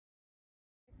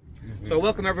So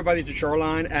welcome everybody to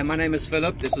Shoreline, and my name is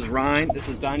Philip, this is Ryan, this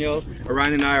is Daniel.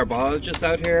 Ryan and I are biologists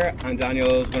out here, and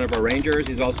Daniel is one of our rangers.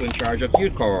 He's also in charge of the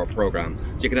Relocation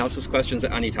Program, so you can ask us questions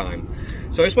at any time.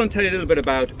 So I just want to tell you a little bit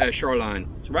about Shoreline.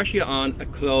 So we're actually on a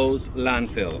closed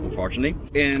landfill, unfortunately.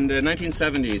 In the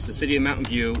 1970s, the city of Mountain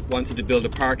View wanted to build a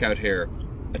park out here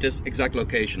at this exact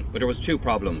location, but there was two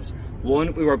problems.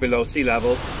 One, we were below sea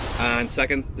level, and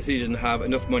second, the city didn't have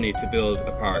enough money to build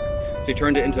a park. So he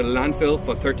turned it into a landfill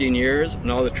for 13 years,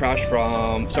 and all the trash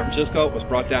from San Francisco was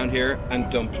brought down here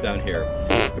and dumped down here.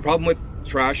 The problem with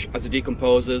trash, as it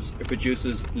decomposes, it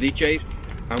produces leachate,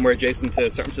 and we're adjacent to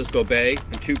San Francisco Bay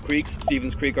and two creeks,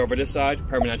 Stevens Creek over this side,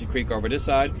 Permanente Creek over this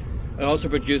side. It also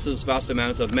produces vast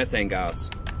amounts of methane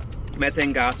gas.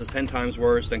 Methane gas is 10 times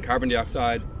worse than carbon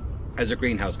dioxide as a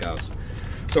greenhouse gas.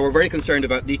 So we're very concerned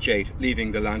about leachate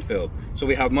leaving the landfill. So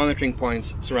we have monitoring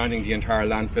points surrounding the entire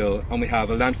landfill, and we have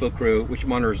a landfill crew which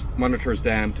monitors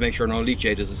them to make sure no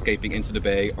leachate is escaping into the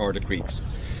bay or the creeks.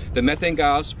 The methane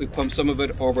gas, we pump some of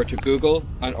it over to Google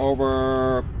and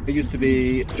over, it used to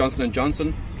be Johnson &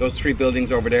 Johnson. Those three buildings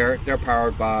over there, they're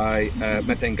powered by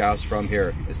methane gas from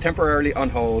here. It's temporarily on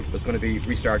hold, but it's going to be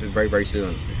restarted very, very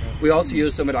soon. We also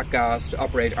use some of that gas to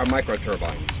operate our micro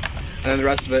turbines. And then the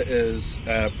rest of it is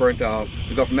burnt off.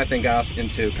 We go from methane gas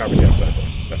into carbon dioxide.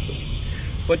 That's it.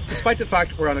 But despite the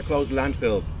fact we're on a closed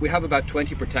landfill, we have about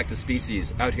 20 protected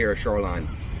species out here at Shoreline.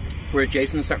 We're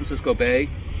adjacent to San Francisco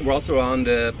Bay. We're also on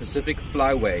the Pacific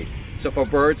Flyway. So for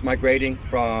birds migrating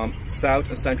from South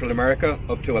and Central America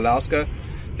up to Alaska,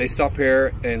 they stop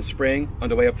here in spring on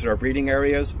the way up to their breeding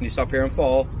areas, and they stop here in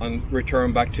fall and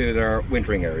return back to their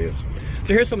wintering areas.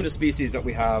 So here's some of the species that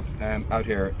we have out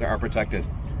here that are protected.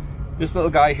 This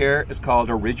little guy here is called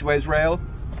a ridgeways rail,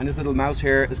 and this little mouse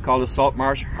here is called a salt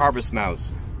marsh harvest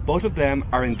mouse. Both of them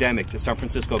are endemic to San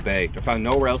Francisco Bay. They're found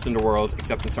nowhere else in the world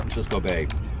except in San Francisco Bay.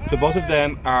 So both of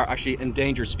them are actually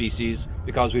endangered species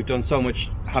because we've done so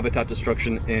much habitat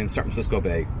destruction in San Francisco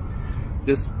Bay.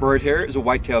 This bird here is a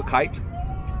white-tailed kite.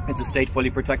 It's a state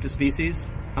fully protected species,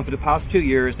 and for the past 2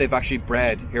 years they've actually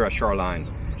bred here at Shoreline.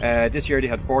 This year they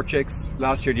had 4 chicks,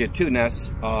 last year they had 2 nests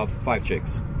of 5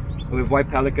 chicks. We have white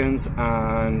pelicans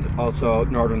and also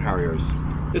northern harriers.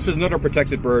 This is another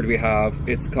protected bird we have.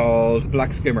 It's called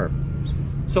black skimmer.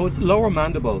 So its lower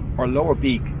mandible or lower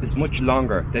beak is much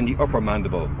longer than the upper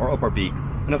mandible or upper beak.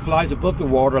 And it flies above the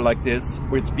water like this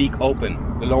with its beak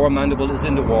open. The lower mandible is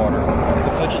in the water. If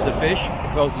it touches the fish,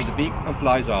 it closes the beak and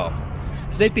flies off.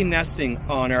 So they've been nesting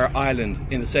on our island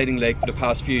in the Sailing Lake for the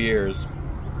past few years.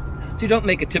 So you don't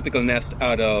make a typical nest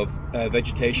out of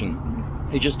vegetation.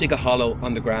 They just dig a hollow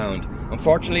on the ground.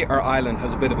 Unfortunately, our island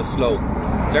has a bit of a slope.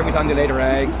 So every time they laid their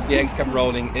eggs, the eggs kept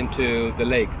rolling into the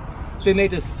lake. So we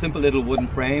made this simple little wooden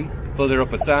frame, filled it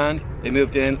up with sand, they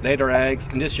moved in, laid their eggs,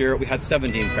 and this year we had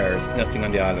 17 pairs nesting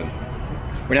on the island.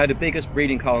 We're now the biggest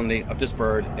breeding colony of this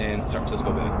bird in San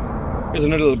Francisco Bay. Here's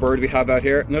another little bird we have out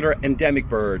here, another endemic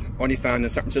bird, only found in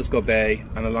San Francisco Bay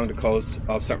and along the coast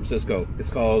of San Francisco. It's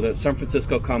called the San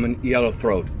Francisco Common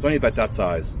Yellowthroat. It's only about that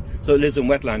size. So it lives in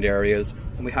wetland areas,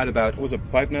 and we had about, what was it,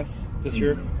 5 nests this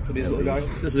year for these little guys?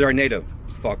 This is our native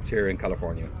fox here in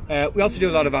California. We also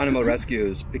do a lot of animal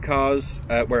rescues because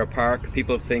we're a park.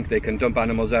 People think they can dump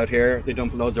animals out here. They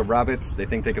dump loads of rabbits. They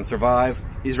think they can survive.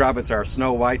 These rabbits are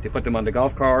snow white. They put them on the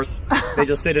golf course. They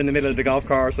just sit in the middle of the golf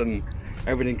course and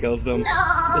everything kills them.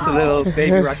 Just a little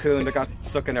baby raccoon that got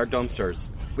stuck in our dumpsters.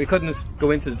 We couldn't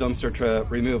go into the dumpster to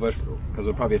remove it because it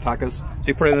would probably attack us. So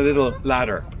we put in a little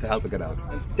ladder to help it get out.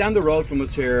 Down the road from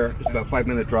us here, just about a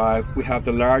 5-minute drive, we have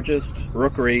the largest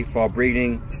rookery for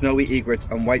breeding snowy egrets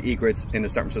and white egrets in the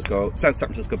South San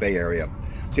Francisco Bay area.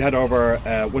 So we had over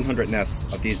 100 nests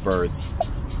of these birds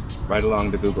right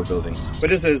along the Google buildings.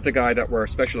 But this is the guy that we're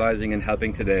specializing in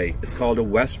helping today. It's called a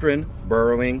Western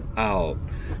Burrowing Owl.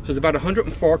 So there's about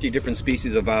 140 different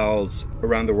species of owls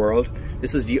around the world.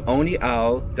 This is the only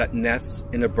owl that nests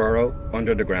in a burrow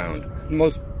under the ground.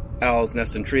 Most owls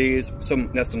nest in trees, some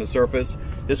nest on the surface.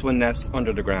 This one nests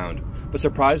under the ground. But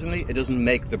surprisingly, it doesn't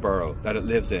make the burrow that it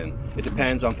lives in. It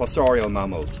depends on fossorial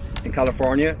mammals. In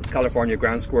California, it's California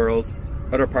ground squirrels.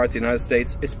 Other parts of the United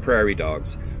States, it's prairie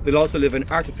dogs. They'll also live in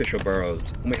artificial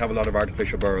burrows, and we have a lot of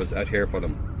artificial burrows out here for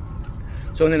them.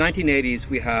 So in the 1980s,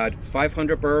 we had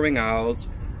 500 burrowing owls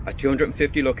at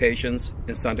 250 locations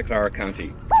in Santa Clara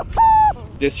County.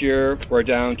 This year, we're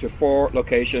down to 4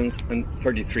 locations and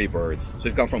 33 birds. So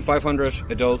we've gone from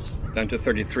 500 adults down to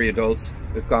 33 adults.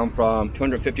 We've gone from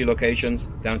 250 locations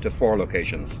down to 4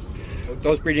 locations.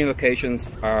 Those breeding locations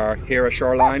are here at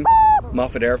Shoreline,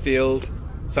 Moffett Airfield,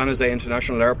 San Jose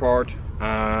International Airport,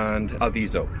 and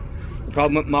Alviso. The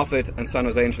problem with Moffett and San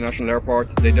Jose International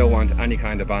Airport, they don't want any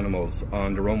kind of animals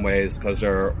on the runways because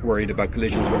they're worried about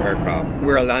collisions with aircraft.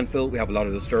 We're a landfill, we have a lot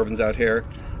of disturbance out here.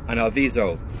 And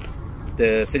Alviso,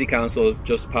 the city council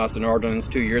just passed an ordinance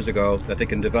 2 years ago that they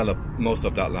can develop most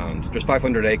of that land. There's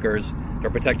 500 acres, they're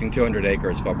protecting 200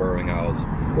 acres for burrowing owls.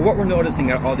 But what we're noticing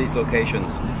at all these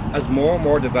locations, as more and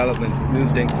more development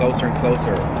moves in closer and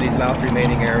closer to these last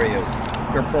remaining areas,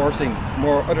 they're forcing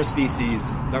more other species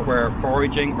that were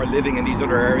foraging or living in these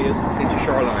other areas into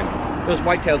Shoreline. Those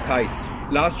white-tailed kites,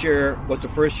 last year was the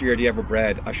first year they ever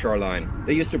bred at Shoreline.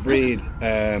 They used to breed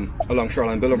along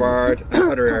Shoreline Boulevard and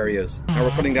other areas. Now we're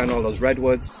cutting down all those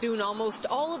redwoods. Soon almost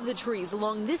all of the trees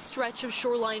along this stretch of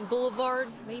Shoreline Boulevard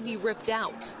may be ripped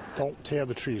out. Don't tear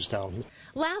the trees down.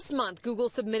 Last month, Google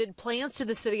submitted plans to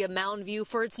the city of Mountain View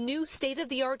for its new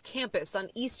state-of-the-art campus on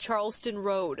East Charleston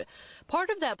Road. Part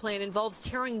of that plan involves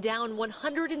tearing down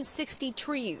 160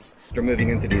 trees. They're moving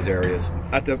into these areas.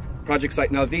 At the project site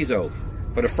in Alviso,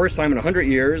 for the first time in 100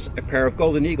 years, a pair of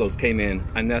golden eagles came in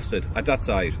and nested at that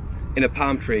site in a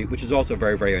palm tree, which is also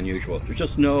very, very unusual. There's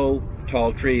just no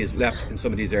tall trees left in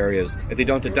some of these areas. If they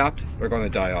don't adapt, they're going to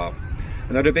die off.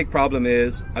 Another big problem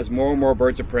is, as more and more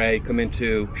birds of prey come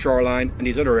into Shoreline and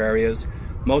these other areas,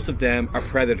 most of them are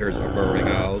predators of burrowing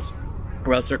owls,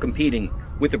 or else they're competing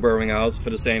with the burrowing owls for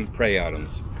the same prey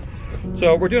items.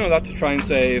 So we're doing a lot to try and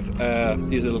save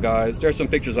these little guys. There's some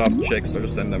pictures of the chicks, so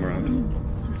just send them around.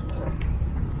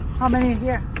 How many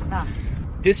here? No.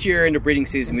 This year in the breeding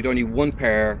season, we don't need one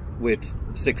pair with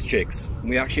 6 chicks.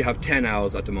 We actually have 10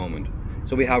 owls at the moment.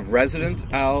 So we have resident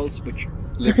owls, which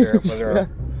live here for their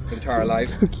entire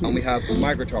life, and we have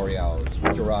migratory owls,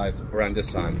 which arrive around this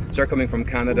time. So they're coming from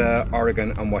Canada,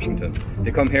 Oregon, and Washington.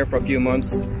 They come here for a few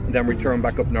months, and then return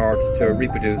back up north to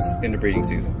reproduce in the breeding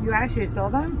season. You actually saw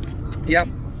them? Yeah.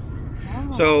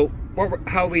 Oh. So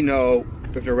how we know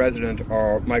if they're resident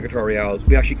or migratory owls,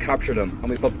 we actually capture them and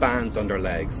we put bands on their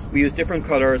legs. We use different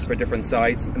colors for different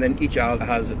sites, and then each owl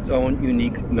has its own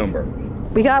unique number.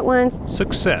 We got one.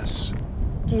 Success.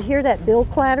 Do you hear that bill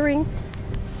clattering?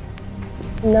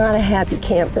 Not a happy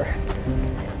camper.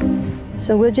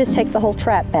 So we'll just take the whole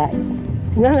trap back.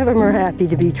 None of them are happy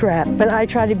to be trapped, but I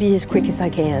try to be as quick as I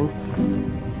can.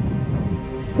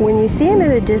 When you see them at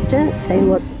a distance, they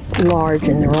look large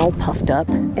and they're all puffed up.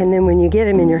 And then when you get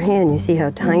them in your hand, you see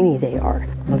how tiny they are.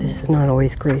 Well, this is not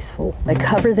always graceful. I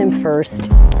cover them first,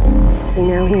 and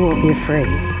now he won't be afraid.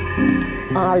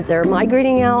 Are there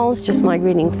migrating owls just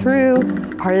migrating through?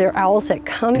 Are there owls that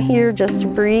come here just to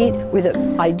breed? With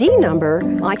an ID number,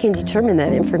 I can determine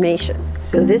that information.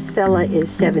 So this fella is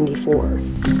 74.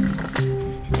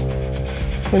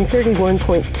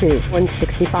 131.2,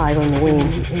 165 on the wing,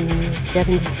 and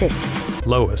 76.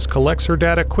 Lois collects her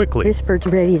data quickly. This bird's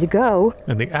ready to go.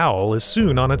 And the owl is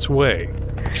soon on its way.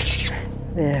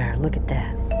 There, look at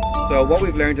that. So what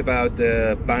we've learned about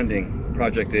the banding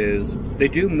project is they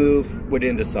do move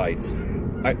within the sites.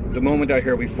 At the moment out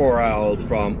here we have 4 owls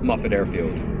from Moffett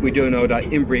Airfield. We do know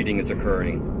that inbreeding is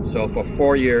occurring. So for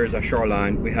 4 years at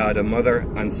Shoreline we had a mother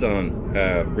and son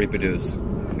reproduce.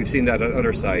 We've seen that at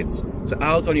other sites. So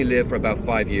owls only live for about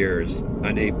 5 years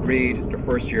and they breed their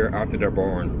first year after they're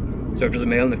born. So if there's a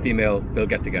male and a female, they'll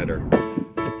get together.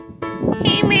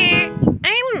 Hey man,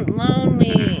 I'm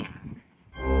lonely.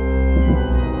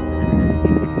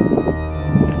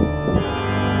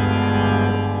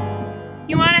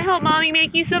 You want to help mommy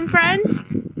make you some friends?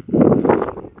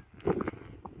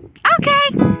 Okay.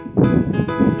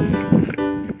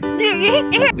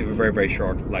 They have a very, very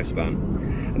short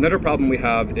lifespan. Another problem we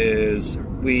have is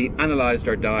we analysed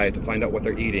their diet to find out what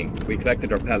they're eating. We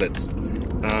collected their pellets.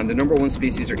 And the number 1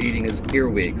 species they're eating is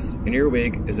earwigs. An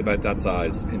earwig is about that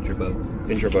size. Pincher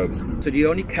bugs. So you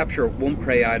only capture 1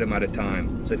 prey item at a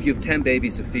time. So if you have 10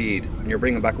 babies to feed, and you're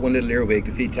bringing back 1 little earwig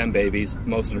to feed 10 babies,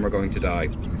 most of them are going to die.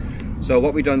 So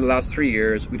what we've done the last 3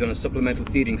 years, we've done a supplemental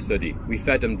feeding study. We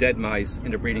fed them dead mice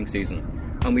in the breeding season.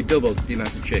 And we doubled the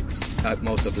amount of chicks at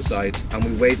most of the sites. And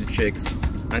we weighed the chicks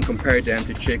and compared them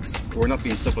to chicks who were not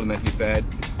being supplementally fed,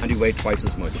 and they weighed twice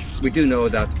as much. We do know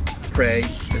that prey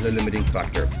is a limiting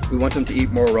factor. We want them to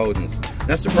eat more rodents.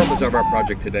 That's the purpose of our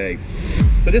project today.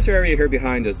 So this area here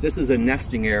behind us, this is a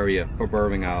nesting area for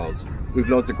burrowing owls. We've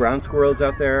loads of ground squirrels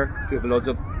out there, we have loads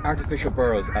of artificial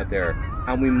burrows out there,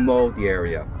 and we mow the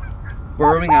area.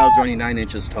 Burrowing owls are only 9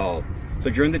 inches tall, so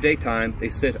during the daytime they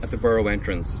sit at the burrow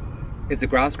entrance. If the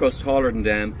grass grows taller than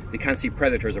them, they can't see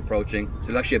predators approaching, so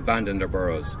they'll actually abandon their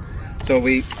burrows. So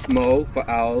we mow for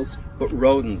owls, but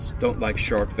rodents don't like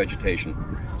short vegetation.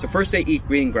 So first they eat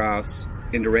green grass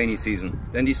in the rainy season,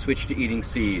 then they switch to eating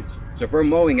seeds. So if we're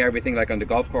mowing everything like on the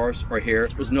golf course or here,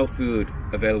 there's no food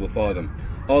available for them.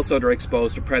 Also, they're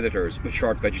exposed to predators with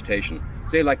short vegetation.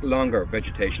 So they like longer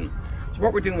vegetation. So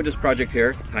what we're doing with this project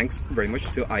here, thanks very much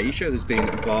to Aisha, who's been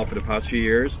involved for the past few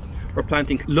years, we're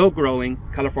planting low-growing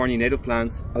California native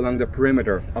plants along the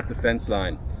perimeter of the fence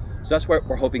line. So that's what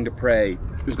we're hoping to prey.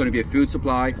 There's going to be a food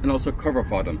supply and also cover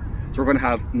for them. So we're going to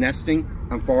have nesting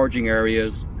and foraging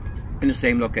areas in the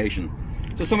same location.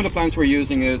 So some of the plants we're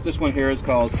using is, this one here is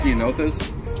called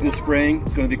Ceanothus. In the spring,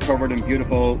 it's going to be covered in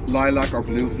beautiful lilac or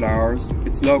blue flowers.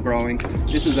 It's low growing.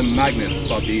 This is a magnet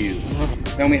for bees.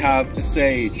 Then we have the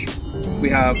sage. We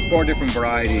have 4 different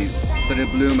varieties, so they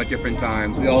bloom at different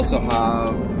times. We also have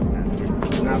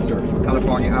an aster,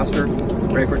 California aster,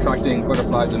 great for attracting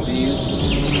butterflies and bees.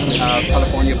 We have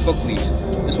California buckwheat.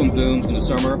 This one blooms in the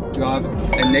summer. We have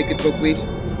a naked buckwheat,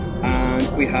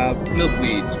 and we have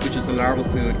milkweeds, which is the larval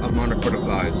food of monarch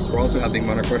butterflies. We're also having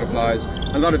monarch butterflies.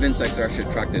 A lot of insects are actually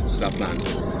attracted to that plant.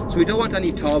 So we don't want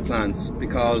any tall plants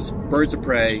because birds of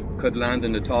prey could land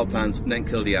in the tall plants and then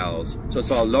kill the owls. So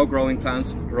it's all low growing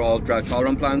plants, they're all drought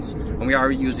tolerant plants, and we are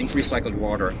using recycled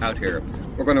water out here.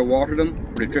 We're going to water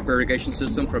them with a drip irrigation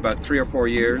system for about 3 or 4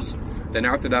 years. Then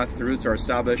after that, the roots are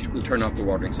established, we'll turn off the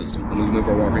watering system and we'll move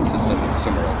our watering system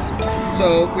somewhere else.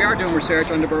 So we are doing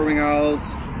research on the burrowing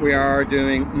owls. We are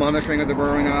doing monitoring of the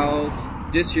burrowing owls.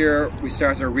 This year, we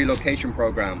started a relocation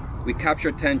program. We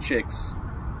captured 10 chicks,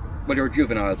 well, they were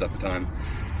juveniles at the time,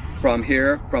 from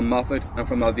here, from Moffat and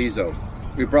from Alviso.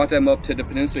 We brought them up to the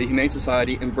Peninsula Humane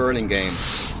Society in Burlingame.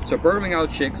 So burrowing owl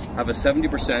chicks have a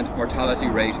 70% mortality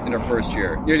rate in their first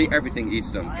year. Nearly everything eats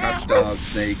them. Cats, dogs,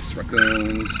 snakes,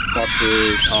 raccoons,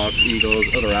 foxes, hawks, eagles,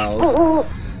 other owls.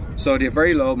 So they have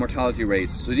very low mortality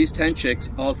rates. So these 10 chicks,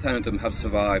 all 10 of them have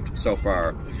survived so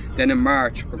far. Then in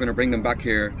March, we're going to bring them back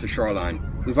here to Shoreline.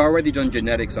 We've already done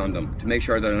genetics on them to make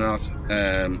sure they're not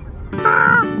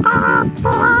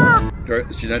they're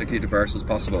as genetically diverse as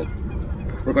possible.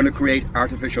 We're going to create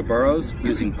artificial burrows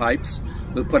using pipes.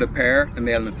 We'll put a pair, a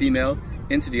male and a female,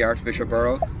 into the artificial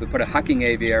burrow. We'll put a hacking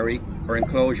aviary or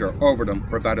enclosure over them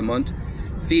for about a month,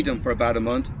 feed them for about a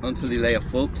month until they lay a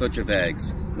full clutch of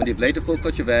eggs. When they've laid a full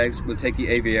clutch of eggs, we'll take the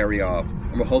aviary off,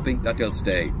 and we're hoping that they'll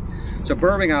stay. So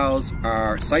burrowing owls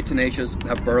are site tenacious and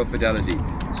have burrow fidelity.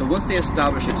 So once they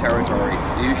establish a territory,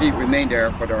 they usually remain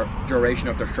there for the duration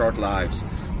of their short lives.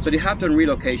 So they have done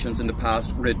relocations in the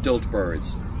past with adult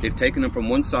birds. They've taken them from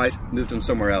one site, moved them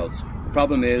somewhere else. The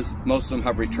problem is, most of them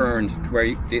have returned to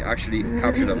where they actually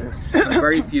captured them, and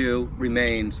very few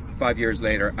remained 5 years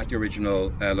later at the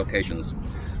original locations.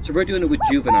 So we're doing it with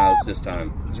juveniles this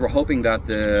time, because we're hoping that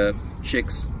the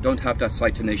chicks don't have that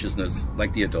site tenaciousness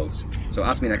like the adults. So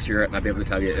ask me next year and I'll be able to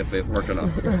tell you if it worked or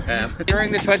not.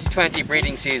 During the 2020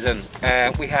 breeding season,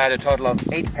 we had a total of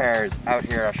 8 pairs out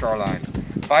here at Shoreline.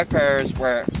 5 pairs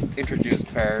were introduced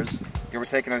pairs. They were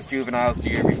taken as juveniles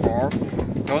the year before.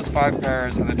 Those 5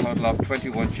 pairs had a total of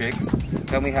 21 chicks.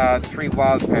 Then we had 3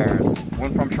 wild pairs,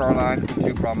 1 from Shoreline and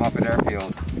 2 from Moffat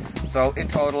Airfield. So in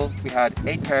total, we had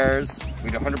 8 pairs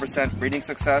with 100% breeding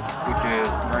success, which is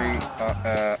very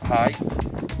high.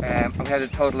 And we had a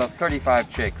total of 35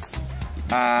 chicks.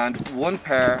 And 1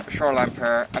 pair, a Shoreline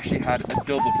pair, actually had a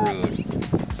double brood.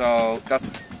 So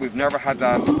we've never had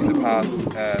that in the past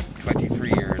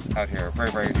 23 years out here.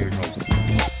 Very, very unusual.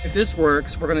 If this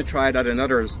works, we're going to try it at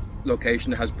another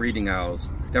location that has breeding owls.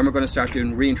 Then we're going to start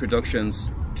doing reintroductions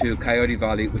to Coyote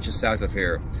Valley, which is south of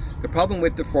here. The problem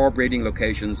with the 4 breeding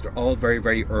locations, they're all very,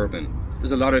 very urban.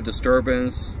 There's a lot of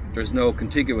disturbance, there's no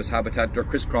contiguous habitat, they're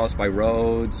crisscrossed by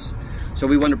roads. So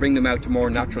we want to bring them out to more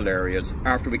natural areas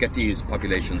after we get these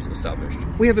populations established.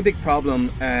 We have a big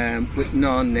problem with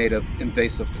non-native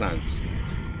invasive plants.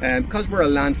 Because we're a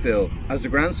landfill, as the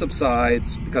ground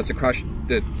subsides, because the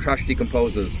trash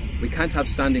decomposes, we can't have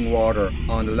standing water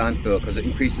on the landfill because it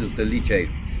increases the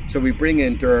leachate. So we bring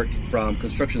in dirt from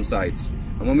construction sites.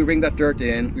 And when we bring that dirt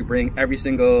in, we bring every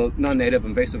single non-native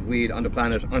invasive weed on the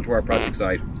planet onto our project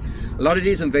site. A lot of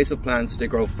these invasive plants, they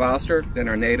grow faster than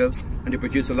our natives, and they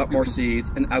produce a lot more seeds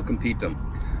and outcompete them.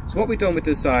 So what we've done with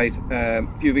this site a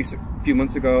few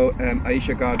months ago,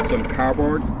 Aisha got some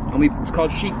cardboard, and it's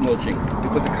called sheet mulching. We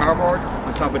put the cardboard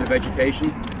on top of the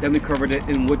vegetation, then we covered it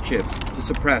in wood chips to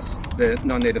suppress the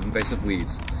non-native invasive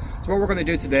weeds. So what we're going to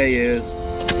do today is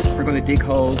we're going to dig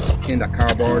holes in that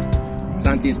cardboard,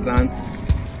 plant these plants,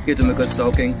 give them a good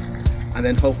soaking, and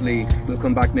then hopefully we'll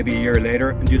come back maybe a year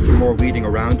later and do some more weeding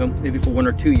around them, maybe for 1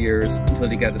 or 2 years until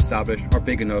they get established or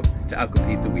big enough to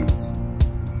outcompete the weeds.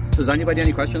 Does anybody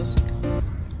any questions?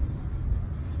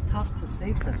 It's tough to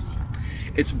save them.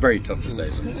 It's very tough to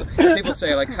save them. So people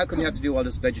say, like, how come you have to do all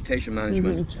this vegetation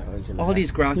management? All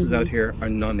these grasses out here are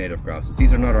non-native grasses.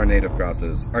 These are not our native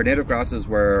grasses. Our native grasses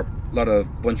were a lot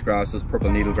of bunch grasses, purple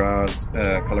needlegrass,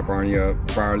 California,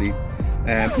 barley.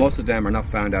 Most of them are not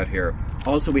found out here.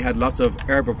 Also, we had lots of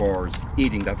herbivores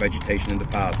eating that vegetation in the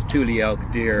past. Tule elk,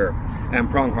 deer, and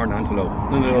pronghorn antelope.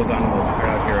 None of those animals are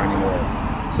out here anymore.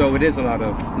 So it is a lot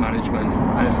of management,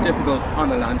 and it's difficult on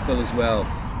the landfill as well.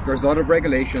 There's a lot of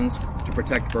regulations to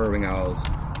protect burrowing owls,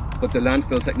 but the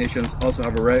landfill technicians also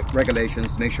have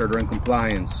regulations to make sure they're in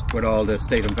compliance with all the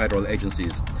state and federal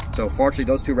agencies. So fortunately,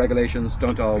 those two regulations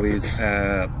don't always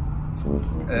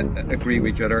agree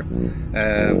with each other.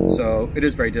 So it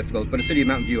is very difficult, but the City of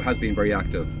Mountain View has been very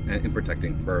active in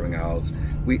protecting burrowing owls.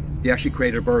 They actually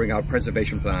created a burrowing owl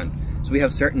preservation plan. So we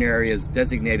have certain areas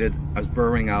designated as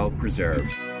burrowing owl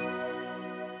preserved.